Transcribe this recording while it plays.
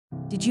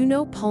Did you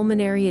know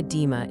pulmonary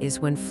edema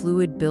is when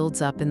fluid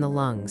builds up in the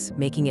lungs,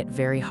 making it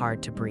very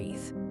hard to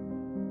breathe?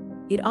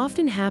 It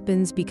often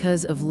happens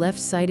because of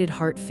left-sided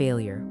heart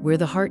failure, where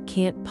the heart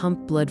can't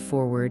pump blood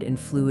forward and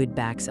fluid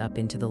backs up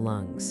into the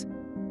lungs.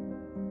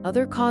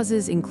 Other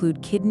causes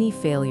include kidney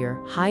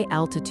failure,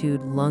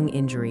 high-altitude lung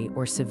injury,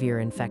 or severe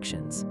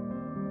infections.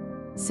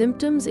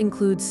 Symptoms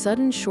include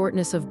sudden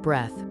shortness of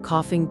breath,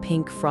 coughing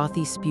pink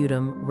frothy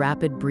sputum,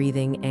 rapid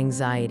breathing,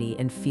 anxiety,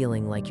 and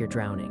feeling like you're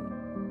drowning.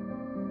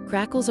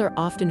 Crackles are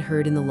often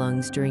heard in the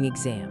lungs during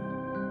exam.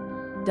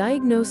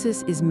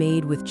 Diagnosis is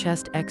made with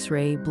chest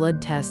X-ray,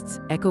 blood tests,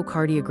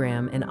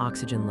 echocardiogram, and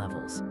oxygen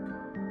levels.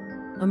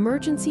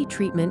 Emergency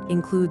treatment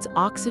includes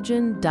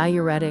oxygen,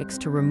 diuretics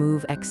to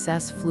remove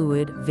excess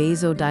fluid,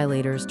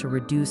 vasodilators to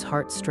reduce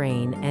heart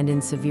strain, and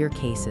in severe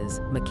cases,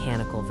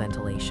 mechanical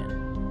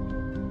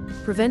ventilation.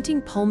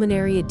 Preventing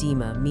pulmonary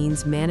edema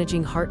means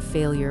managing heart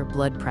failure,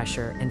 blood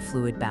pressure, and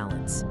fluid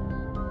balance.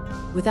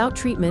 Without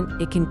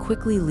treatment, it can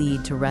quickly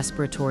lead to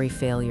respiratory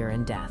failure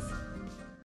and death.